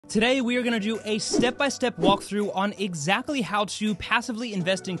Today, we are going to do a step-by-step walkthrough on exactly how to passively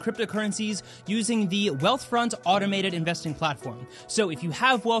invest in cryptocurrencies using the Wealthfront automated investing platform. So if you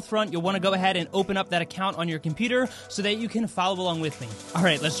have Wealthfront, you'll want to go ahead and open up that account on your computer so that you can follow along with me. All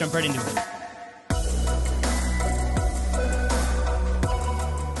right, let's jump right into it.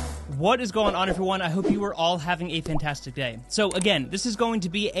 What is going on, everyone? I hope you are all having a fantastic day. So again, this is going to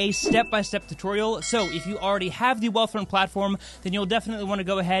be a step-by-step tutorial. So if you already have the Wealthfront platform, then you'll definitely want to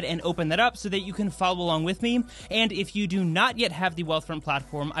go ahead and open that up so that you can follow along with me. And if you do not yet have the Wealthfront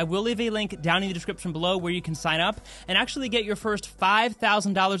platform, I will leave a link down in the description below where you can sign up and actually get your first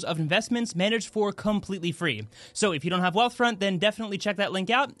 $5,000 of investments managed for completely free. So if you don't have Wealthfront, then definitely check that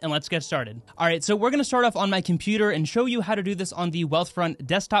link out and let's get started. All right, so we're going to start off on my computer and show you how to do this on the Wealthfront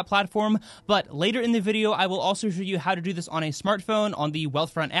desktop platform. But later in the video, I will also show you how to do this on a smartphone on the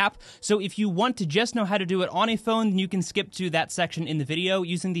Wealthfront app. So if you want to just know how to do it on a phone, then you can skip to that section in the video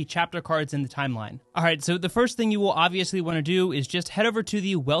using the chapter cards in the timeline. All right, so the first thing you will obviously want to do is just head over to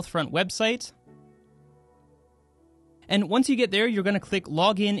the Wealthfront website. And once you get there, you're going to click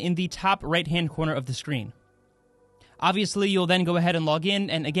Login in the top right-hand corner of the screen. Obviously, you'll then go ahead and log in,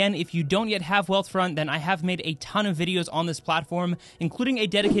 and again, if you don't yet have Wealthfront, then I have made a ton of videos on this platform, including a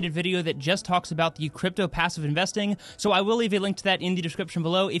dedicated video that just talks about the crypto passive investing, so I will leave a link to that in the description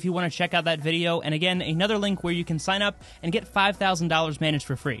below if you want to check out that video, and again, another link where you can sign up and get $5,000 managed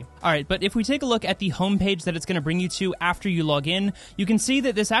for free. Alright, but if we take a look at the homepage that it's going to bring you to after you log in, you can see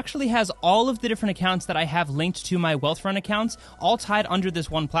that this actually has all of the different accounts that I have linked to my Wealthfront accounts, all tied under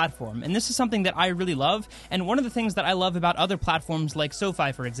this one platform, and this is something that I really love, and one of the things that I love about other platforms like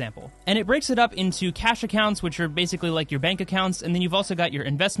SoFi, for example. And it breaks it up into cash accounts, which are basically like your bank accounts, and then you've also got your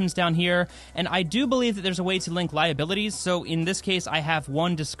investments down here, and I do believe that there's a way to link liabilities, so in this case I have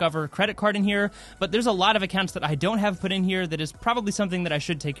one Discover credit card in here, but there's a lot of accounts that I don't have put in here that is probably something that I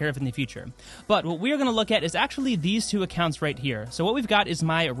should take care of in the future. But what we're going to look at is actually these two accounts right here. So what we've got is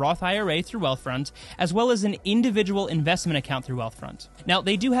my Roth IRA through Wealthfront, as well as an individual investment account through Wealthfront. Now,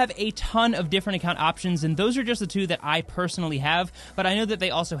 they do have a ton of different account options, and those are just the two that I personally have, but I know that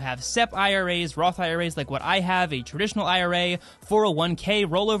they also have SEP IRAs, Roth IRAs like what I have, a traditional IRA, 401k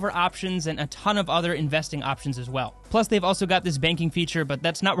rollover options, and a ton of other investing options as well. Plus, they've also got this banking feature, but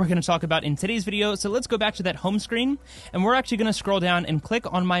that's not what we're going to talk about in today's video, so let's go back to that home screen, and we're actually going to scroll down and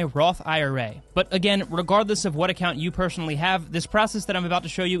click on my Roth IRA. But again, regardless of what account you personally have, this process that I'm about to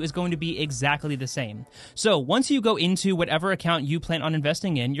show you is going to be exactly the same. So once you go into whatever account you plan on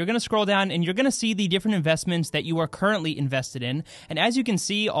investing in, you're going to scroll down and you're going to see the different investments that you are currently invested in. And as you can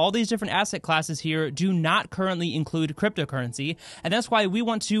see, all these different asset classes here do not currently include cryptocurrency. And that's why we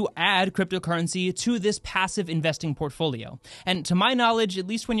want to add cryptocurrency to this passive investing portfolio. And to my knowledge, at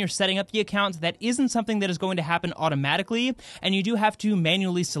least when you're setting up the account, that isn't something that is going to happen automatically. And you do have to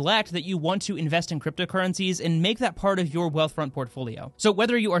manually select that you want to invest in cryptocurrencies and make that part of your Wealthfront portfolio. So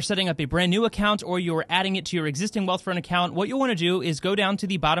whether you are setting up a brand new account or you're adding it to your existing Wealthfront account, what you'll want to do is go down to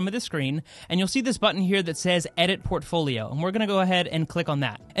the bottom of the screen and you'll see this button here that says Edit Portfolio. And we're going to go ahead and click on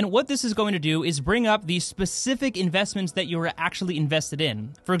that. And what this is going to do is bring up the specific investments that you're actually invested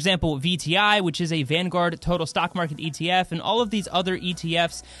in. For example, VTI, which is a Vanguard Total Stock Market ETF, and all of these other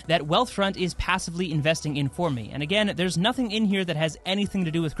ETFs that Wealthfront is passively investing in for me. And again, there's nothing in here that has anything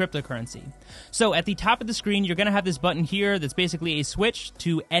to do with cryptocurrency. So at the top of the screen, you're going to have this button here that's basically a switch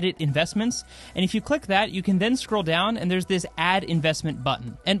to Edit Investments. And if you click that, you can then scroll down and there's this Add Investment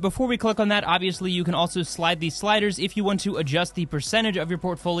button. And before we click on that, obviously you can also slide these sliders if you want to adjust the percentage of your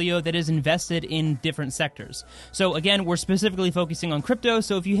portfolio that is invested in different sectors. So again, we're specifically focusing on crypto,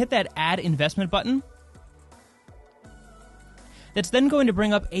 so if you hit that Add Investment button, that's then going to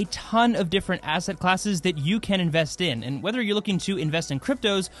bring up a ton of different asset classes that you can invest in. And whether you're looking to invest in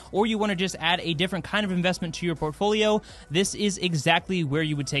cryptos or you want to just add a different kind of investment to your portfolio, this is exactly where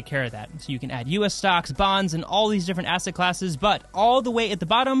you would take care of that. So you can add US stocks, bonds, and all these different asset classes, but all the way at the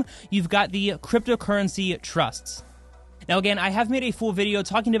bottom, you've got the cryptocurrency trusts. Now again, I have made a full video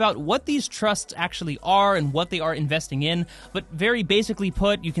talking about what these trusts actually are and what they are investing in, but very basically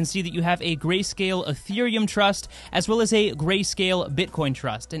put, you can see that you have a Grayscale Ethereum trust as well as a Grayscale Bitcoin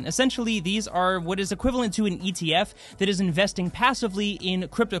trust. And essentially, these are what is equivalent to an ETF that is investing passively in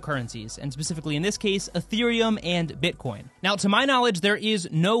cryptocurrencies, and specifically in this case, Ethereum and Bitcoin. Now, to my knowledge, there is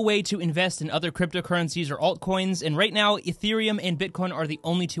no way to invest in other cryptocurrencies or altcoins, and right now, Ethereum and Bitcoin are the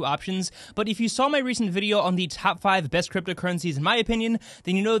only two options. But if you saw my recent video on the top 5 best cryptocurrencies cryptocurrencies in my opinion,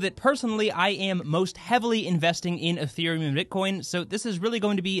 then you know that personally I am most heavily investing in Ethereum and Bitcoin, so this is really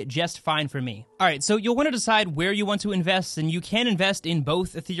going to be just fine for me. Alright, so you'll want to decide where you want to invest, and you can invest in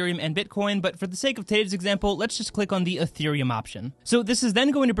both Ethereum and Bitcoin, but for the sake of today's example, let's just click on the Ethereum option. So this is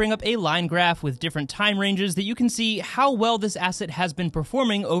then going to bring up a line graph with different time ranges that you can see how well this asset has been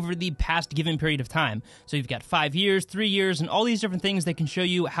performing over the past given period of time. So you've got 5 years, 3 years, and all these different things that can show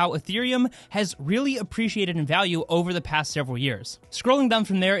you how Ethereum has really appreciated in value over the past several years. Scrolling down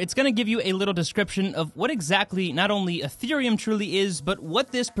from there, it's going to give you a little description of what exactly not only Ethereum truly is, but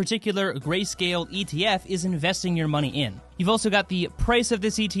what this particular grayscale ETF is investing your money in. You've also got the price of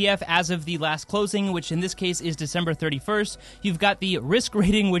this ETF as of the last closing, which in this case is December 31st. You've got the risk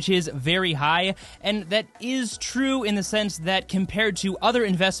rating, which is very high, and that is true in the sense that compared to other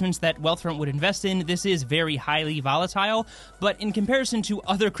investments that Wealthfront would invest in, this is very highly volatile. But in comparison to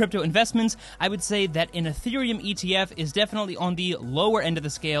other crypto investments, I would say that an Ethereum ETF is definitely on the lower end of the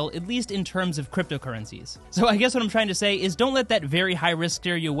scale, at least in terms of cryptocurrencies. So I guess what I'm trying to say is don't let that very high risk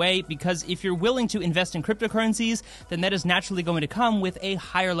scare you away, because if you're willing to invest in cryptocurrencies, then that is naturally going to come with a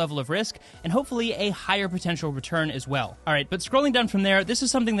higher level of risk and hopefully a higher potential return as well. Alright, but scrolling down from there, this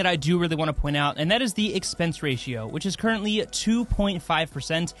is something that I do really want to point out, and that is the expense ratio, which is currently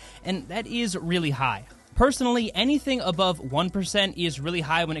 2.5%, and that is really high. Personally, anything above 1% is really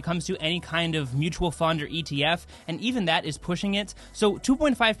high when it comes to any kind of mutual fund or ETF, and even that is pushing it. So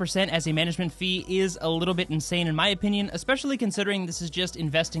 2.5% as a management fee is a little bit insane in my opinion, especially considering this is just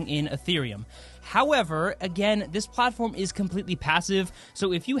investing in Ethereum. However, again, this platform is completely passive,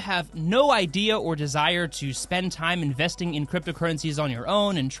 so if you have no idea or desire to spend time investing in cryptocurrencies on your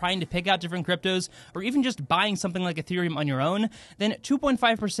own and trying to pick out different cryptos, or even just buying something like Ethereum on your own, then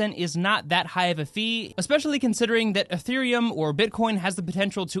 2.5% is not that high of a fee, especially considering that Ethereum or Bitcoin has the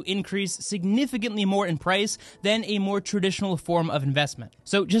potential to increase significantly more in price than a more traditional form of investment.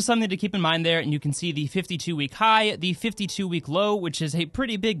 So just something to keep in mind there, and you can see the 52-week high, the 52-week low, which is a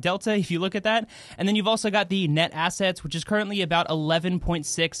pretty big delta if you look at that, and then you've also got the net assets, which is currently about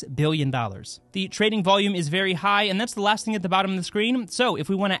 $11.6 billion. The trading volume is very high, and that's the last thing at the bottom of the screen. So if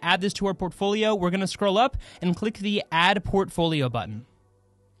we want to add this to our portfolio, we're going to scroll up and click the Add Portfolio button.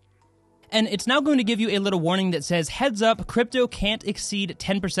 And it's now going to give you a little warning that says, heads up, crypto can't exceed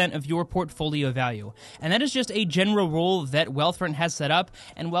 10% of your portfolio value. And that is just a general rule that Wealthfront has set up.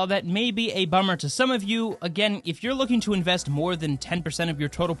 And while that may be a bummer to some of you, again, if you're looking to invest more than 10% of your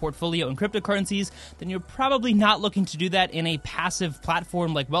total portfolio in cryptocurrencies, then you're probably not looking to do that in a passive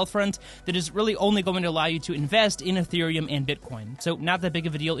platform like Wealthfront that is really only going to allow you to invest in Ethereum and Bitcoin. So not that big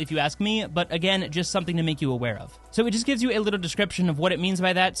of a deal if you ask me, but again, just something to make you aware of. So it just gives you a little description of what it means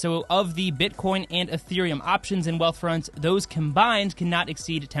by that. So of the Bitcoin and Ethereum options in Wealthfront, those combined cannot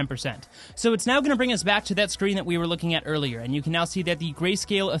exceed 10%. So it's now going to bring us back to that screen that we were looking at earlier, and you can now see that the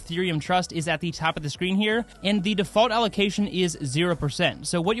Grayscale Ethereum Trust is at the top of the screen here, and the default allocation is 0%.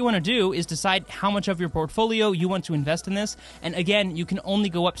 So what you want to do is decide how much of your portfolio you want to invest in this, and again, you can only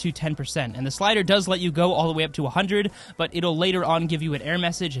go up to 10%, and the slider does let you go all the way up to 100, but it'll later on give you an error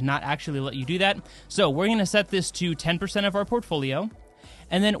message and not actually let you do that. So we're going to set this to 10% of our portfolio.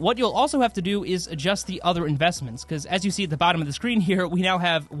 And then what you'll also have to do is adjust the other investments, because as you see at the bottom of the screen here, we now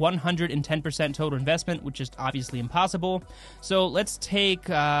have 110% total investment, which is obviously impossible. So let's take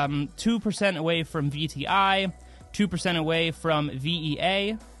 2% away from VTI, 2% away from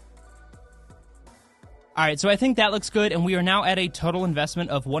VEA. Alright, so I think that looks good, and we are now at a total investment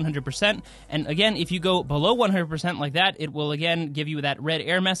of 100%. And again, if you go below 100% like that, it will again give you that red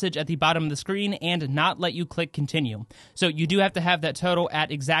error message at the bottom of the screen and not let you click continue. So you do have to have that total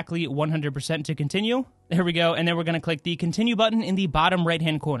at exactly 100% to continue. There we go, and then we're going to click the continue button in the bottom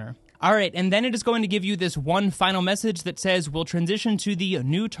right-hand corner. Alright, and then it is going to give you this one final message that says we'll transition to the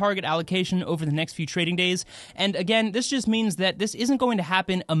new target allocation over the next few trading days. And again, this just means that this isn't going to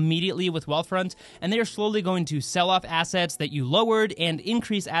happen immediately with Wealthfront, and they are slowly going to sell off assets that you lowered and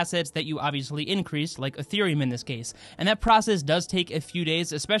increase assets that you obviously increased, like Ethereum in this case. And that process does take a few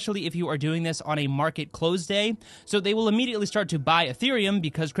days, especially if you are doing this on a market close day. So they will immediately start to buy Ethereum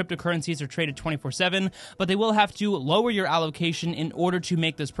because cryptocurrencies are traded 24/7, but they will have to lower your allocation in order to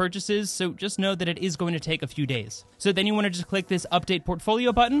make those purchases. So just know that it is going to take a few days. So then you want to just click this update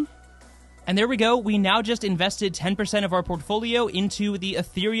portfolio button. And there we go, we now just invested 10% of our portfolio into the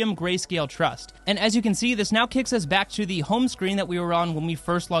Ethereum Grayscale Trust. And as you can see, this now kicks us back to the home screen that we were on when we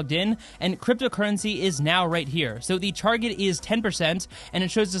first logged in, and cryptocurrency is now right here. So the target is 10%, and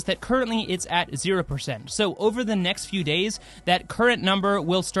it shows us that currently it's at 0%. So over the next few days, that current number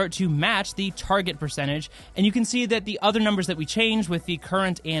will start to match the target percentage, and you can see that the other numbers that we change with the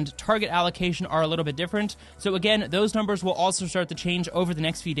current and target allocation are a little bit different. So again, those numbers will also start to change over the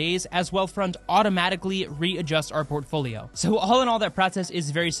next few days as Wealthfront automatically readjusts our portfolio. So all in all, that process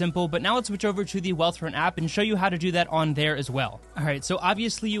is very simple, but now let's switch over to the Wealthfront app and show you how to do that on there as well. All right, so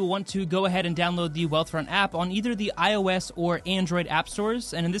obviously you will want to go ahead and download the Wealthfront app on either the iOS or Android app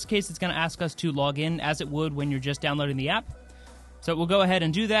stores, and in this case, it's going to ask us to log in as it would when you're just downloading the app. So we'll go ahead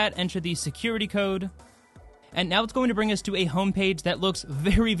and do that, enter the security code. And now it's going to bring us to a homepage that looks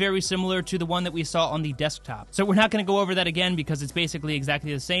very, very similar to the one that we saw on the desktop. So we're not going to go over that again because it's basically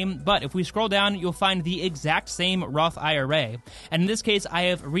exactly the same, but if we scroll down, you'll find the exact same Roth IRA. And in this case, I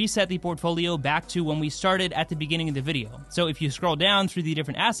have reset the portfolio back to when we started at the beginning of the video. So if you scroll down through the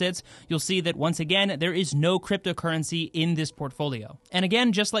different assets, you'll see that once again, there is no cryptocurrency in this portfolio. And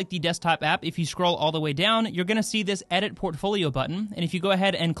again, just like the desktop app, if you scroll all the way down, you're going to see this Edit Portfolio button. And if you go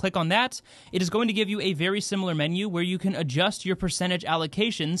ahead and click on that, it is going to give you a very similar menu where you can adjust your percentage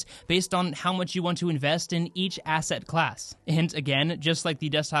allocations based on how much you want to invest in each asset class. And again, just like the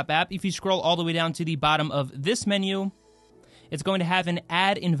desktop app, if you scroll all the way down to the bottom of this menu, it's going to have an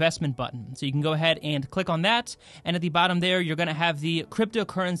Add Investment button. So you can go ahead and click on that, and at the bottom there, you're going to have the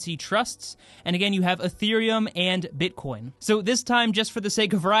cryptocurrency trusts, and again, you have Ethereum and Bitcoin. So this time, just for the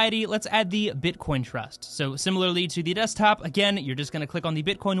sake of variety, let's add the Bitcoin trust. So similarly to the desktop, again, you're just going to click on the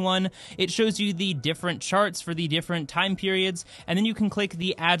Bitcoin one. It shows you the different charts for the different time periods, and then you can click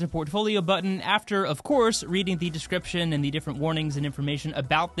the Add to Portfolio button after, of course, reading the description and the different warnings and information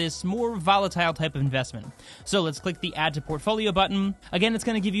about this more volatile type of investment. So let's click the Add to Portfolio button. Again, it's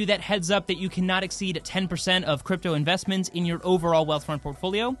going to give you that heads up that you cannot exceed 10% of crypto investments in your overall Wealthfront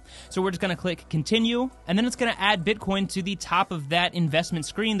portfolio. So we're just going to click continue, and then it's going to add Bitcoin to the top of that investment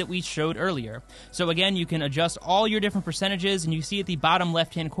screen that we showed earlier. So again, you can adjust all your different percentages, and you see at the bottom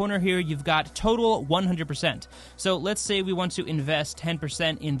left-hand corner here, you've got total 100%. So let's say we want to invest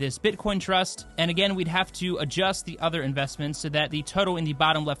 10% in this Bitcoin trust, and again, we'd have to adjust the other investments so that the total in the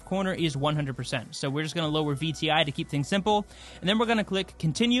bottom left corner is 100%. So we're just going to lower VTI to keep things simple. And then we're going to click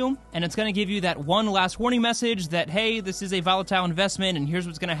continue, and it's going to give you that one last warning message that, hey, this is a volatile investment, and here's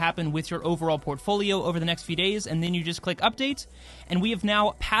what's going to happen with your overall portfolio over the next few days. And then you just click update, and we have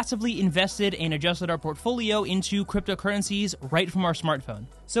now passively invested and adjusted our portfolio into cryptocurrencies right from our smartphone.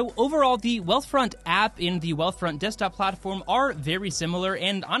 So overall, the Wealthfront app and the Wealthfront desktop platform are very similar,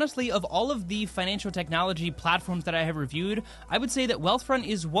 and honestly, of all of the financial technology platforms that I have reviewed, I would say that Wealthfront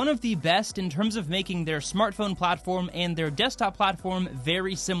is one of the best in terms of making their smartphone platform and their desktop platform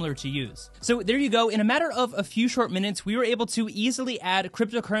very similar to use. So there you go. In a matter of a few short minutes, we were able to easily add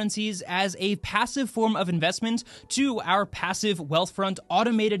cryptocurrencies as a passive form of investment to our passive Wealthfront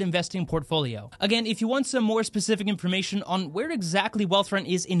automated investing portfolio. Again, if you want some more specific information on where exactly Wealthfront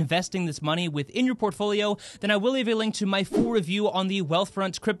is investing this money within your portfolio, then I will leave a link to my full review on the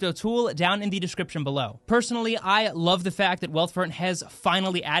Wealthfront crypto tool down in the description below. Personally, I love the fact that Wealthfront has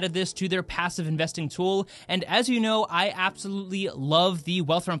finally added this to their passive investing tool, and as you know, I absolutely love the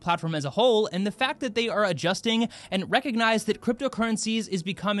Wealthfront platform as a whole, and the fact that they are adjusting and recognize that cryptocurrencies is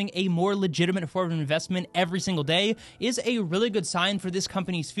becoming a more legitimate form of investment every single day is a really good sign for this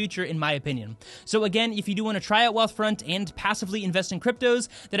company's future, in my opinion. So again, if you do want to try out Wealthfront and passively invest in cryptos,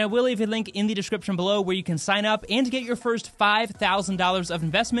 then I will leave a link in the description below where you can sign up and get your first $5,000 of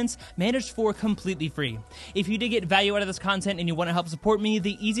investments managed for completely free. If you did get value out of this content and you want to help support me,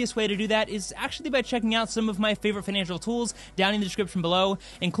 the easiest way to do that is actually by checking out some of my favorite financial tools down in the description below,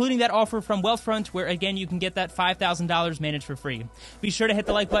 including that offer from Wealthfront where again you can get that $5,000 managed for free. Be sure to hit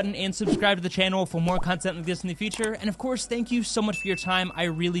the like button and subscribe to the channel for more content like this in the future, and of course, thank you so much for your time. I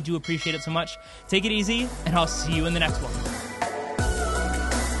really do appreciate it so much. Take it easy, and I'll see you in the next one.